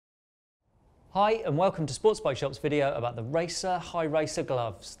Hi and welcome to Sports Bike Shop's video about the Racer High Racer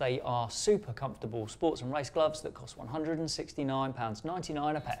gloves. They are super comfortable sports and race gloves that cost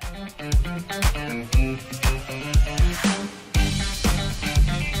 £169.99 a pair.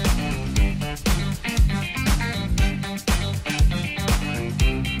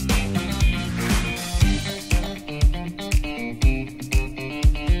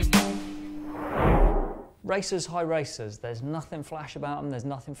 Racers, high racers, there's nothing flash about them, there's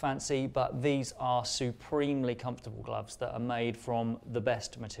nothing fancy, but these are supremely comfortable gloves that are made from the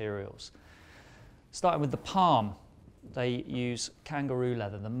best materials. Starting with the palm, they use kangaroo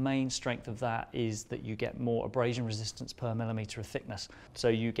leather. The main strength of that is that you get more abrasion resistance per millimetre of thickness. So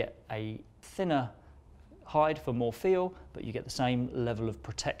you get a thinner hide for more feel, but you get the same level of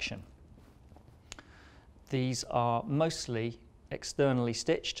protection. These are mostly externally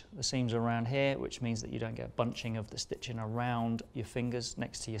stitched, the seams are around here, which means that you don't get bunching of the stitching around your fingers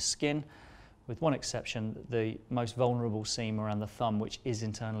next to your skin, with one exception, the most vulnerable seam around the thumb, which is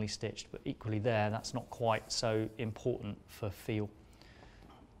internally stitched, but equally there, that's not quite so important for feel.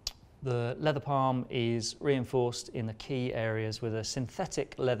 The leather palm is reinforced in the key areas with a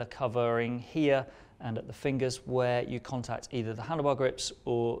synthetic leather covering here and at the fingers where you contact either the handlebar grips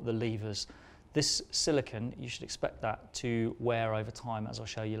or the levers. This silicone, you should expect that to wear over time, as I'll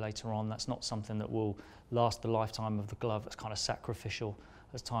show you later on. That's not something that will last the lifetime of the glove. That's kind of sacrificial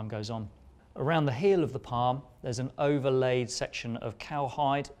as time goes on. Around the heel of the palm, there's an overlaid section of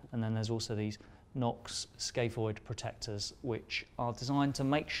cowhide, and then there's also these Knox scaphoid protectors, which are designed to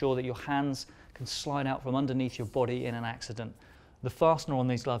make sure that your hands can slide out from underneath your body in an accident. The fastener on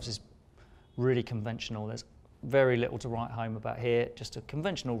these gloves is really conventional. There's very little to write home about here, just a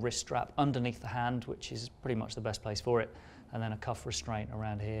conventional wrist strap underneath the hand, which is pretty much the best place for it, and then a cuff restraint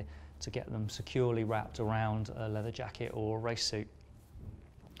around here to get them securely wrapped around a leather jacket or a race suit.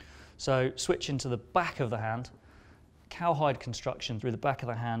 So switching to the back of the hand, cowhide construction through the back of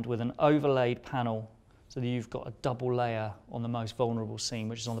the hand with an overlaid panel so that you've got a double layer on the most vulnerable seam,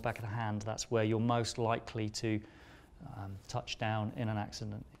 which is on the back of the hand. That's where you're most likely to touch down in an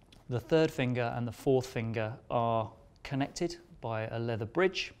accident. The third finger and the fourth finger are connected by a leather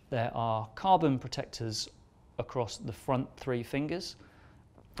bridge. There are carbon protectors across the front three fingers,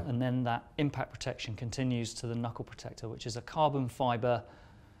 and then that impact protection continues to the knuckle protector, which is a carbon fibre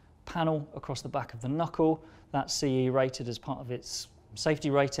panel across the back of the knuckle. That's CE rated as part of its safety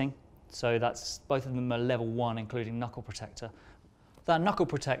rating, so that's both of them are level 1, including knuckle protector. That knuckle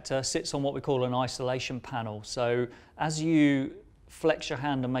protector sits on what we call an isolation panel, so as you flex your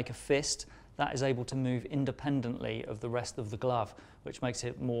hand and make a fist, that is able to move independently of the rest of the glove, which makes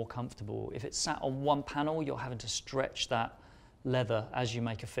it more comfortable. If it's sat on one panel, you're having to stretch that leather as you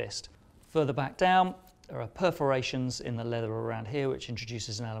make a fist. Further back down, there are perforations in the leather around here, which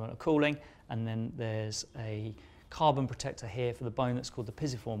introduces an element of cooling, and then there's a carbon protector here for the bone that's called the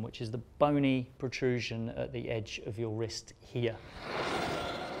pisiform, which is the bony protrusion at the edge of your wrist here.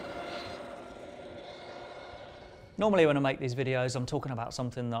 Normally when I make these videos, I'm talking about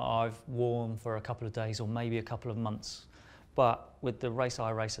something that I've worn for a couple of days or maybe a couple of months. But with the Racer High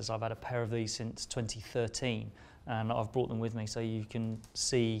Racers, I've had a pair of these since 2013, and I've brought them with me so you can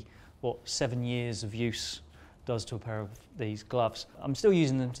see what 7 years of use does to a pair of these gloves. I'm still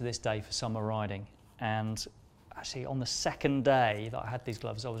using them to this day for summer riding, and actually on the second day that I had these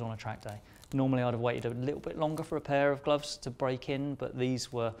gloves, I was on a track day. Normally I'd have waited a little bit longer for a pair of gloves to break in, but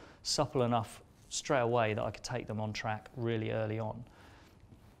these were supple enough straight away that I could take them on track really early on.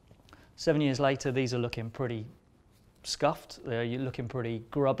 7 years later, these are looking pretty scuffed, they're looking pretty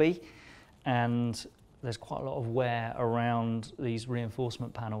grubby, and there's quite a lot of wear around these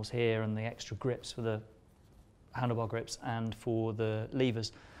reinforcement panels here and the extra grips for the handlebar grips and for the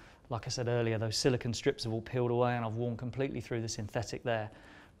levers. Like I said earlier, those silicone strips have all peeled away and I've worn completely through the synthetic there.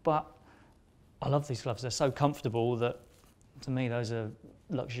 But I love these gloves, they're so comfortable that to me those are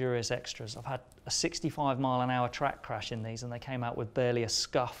luxurious extras. I've had a 65-mile-an-hour track crash in these and they came out with barely a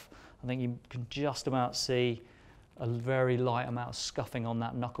scuff. I think you can just about see a very light amount of scuffing on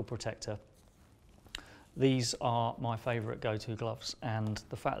that knuckle protector. These are my favourite go-to gloves, and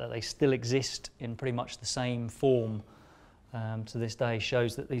the fact that they still exist in pretty much the same form to this day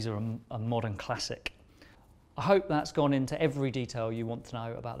shows that these are a modern classic. I hope that's gone into every detail you want to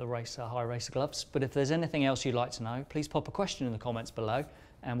know about the Racer High Racer gloves, but if there's anything else you'd like to know, please pop a question in the comments below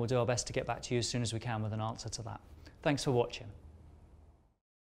and we'll do our best to get back to you as soon as we can with an answer to that. Thanks for watching.